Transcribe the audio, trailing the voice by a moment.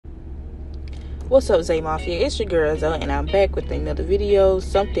What's up, Zay Mafia? It's your girl Zoe, and I'm back with another video,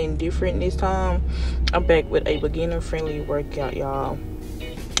 something different this time. I'm back with a beginner-friendly workout, y'all.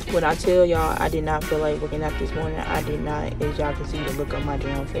 When I tell y'all I did not feel like working out this morning, I did not. As y'all can see the look on my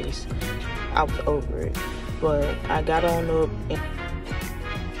damn face, I was over it. But I got on up.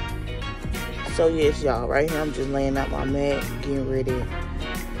 So yes, y'all, right here I'm just laying out my mat, getting ready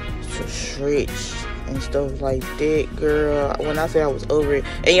to stretch and stuff like that, girl. When I say I was over it,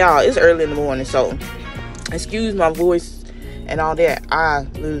 and y'all, it's early in the morning, so excuse my voice and all that. I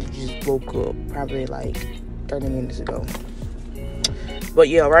literally just woke up probably like 30 minutes ago. But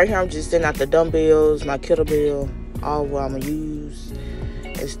yeah, right here I'm just sitting out the dumbbells, my kettlebell, all what I'm gonna use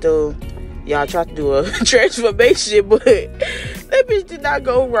and stuff. Y'all tried to do a transformation, but that bitch did not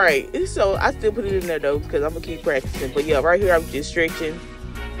go right. So I still put it in there though, because I'm gonna keep practicing. But yeah, right here I'm just stretching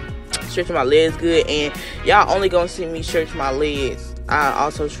my legs good, and y'all only gonna see me stretch my legs. I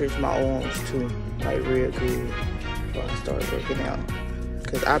also stretch my arms too, like real good before I start working out,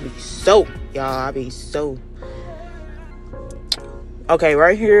 because I be so, y'all, I be so. Okay,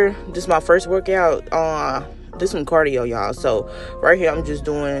 right here, this is my first workout. This some cardio, y'all. So right here I'm just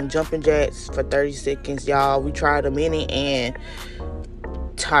doing jumping jacks for 30 seconds, y'all. We tried a minute and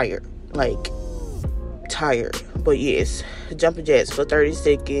tired, but yes, jumping jacks for 30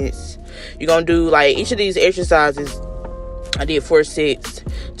 seconds. You're gonna do like each of these exercises. I did 4 sets.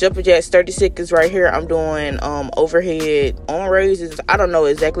 Jumping jacks 30 seconds. Right here I'm doing overhead arm raises. I don't know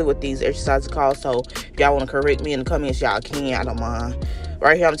exactly what these exercises are called, so if y'all want to correct me in the comments, y'all can. I don't mind.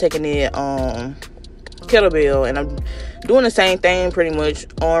 Right here I'm taking it kettlebell, and I'm doing the same thing pretty much.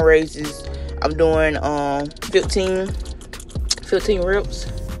 Arm raises, I'm doing 15 reps.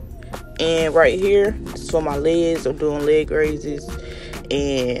 And right here, this is for my legs. I'm doing leg raises,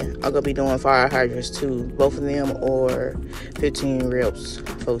 and I'm gonna be doing fire hydrants too. Both of them are 15 reps,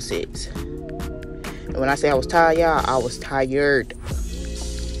 4 sets. And when I say I was tired, y'all, I was tired.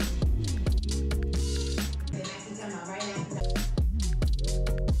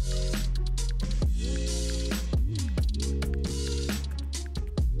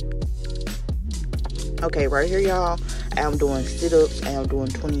 Okay, right here, y'all, I'm doing sit-ups, and I'm doing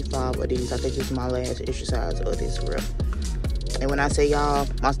 25 of these. I think this is my last exercise of this rep. And when I say, y'all,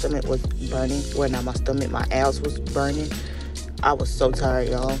 my stomach was burning. Well, not my stomach, my abs was burning. I was so tired,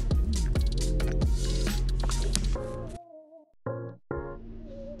 y'all.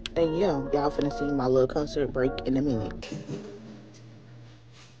 And yeah, y'all finna see my little concert break in a minute.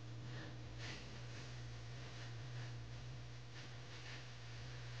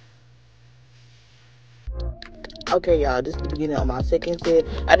 Okay, y'all, this is the beginning of my second set.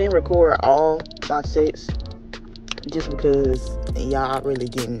 I didn't record all my sets just because y'all really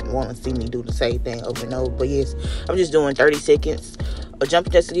didn't want to see me do the same thing over and over. But yes, I'm just doing 30 seconds of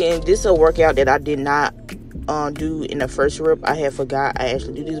jumping jacks again. This is a workout that I did not do in the first rep. I had forgot I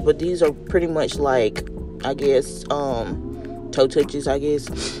actually do these, but these are pretty much like, I guess, toe touches, I guess.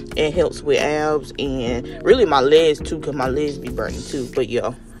 It helps with abs and really my legs too, because my legs be burning too. But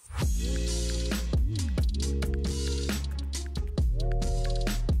yeah.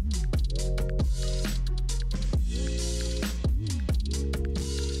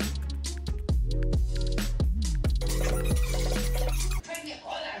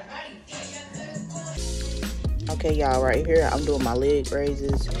 Okay, y'all, right here I'm doing my leg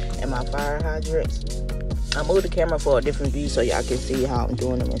raises and my fire hydrants. I moved the camera for a different view so y'all can see how I'm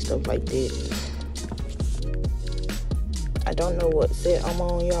doing them and stuff like that. I don't know what set I'm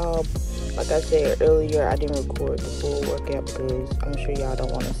on, y'all. Like I said earlier, I didn't record the full workout because I'm sure y'all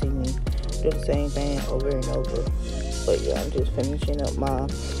don't want to see me do the same thing over and over. But yeah, I'm just finishing up my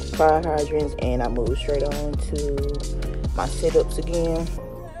fire hydrants, and I move straight on to my sit-ups again,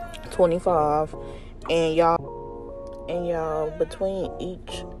 25. And y'all, between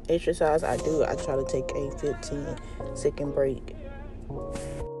each exercise I do, I try to take a 15-second break.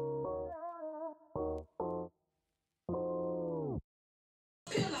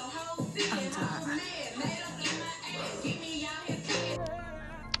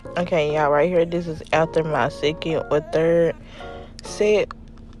 Okay, y'all, right here, this is after my second or third set.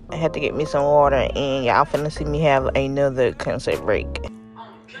 I had to get me some water, and y'all finna see me have another concert break.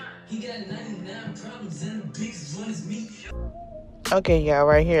 Okay, y'all,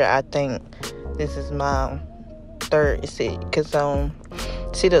 right here, I think this is my third set, because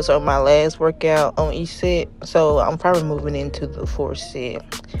sit-ups are my last workout on each set, so I'm probably moving into the 4th set.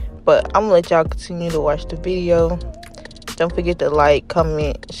 But I'm gonna let y'all continue to watch the video. Don't forget to like,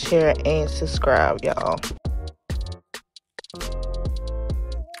 comment, share, and subscribe, y'all.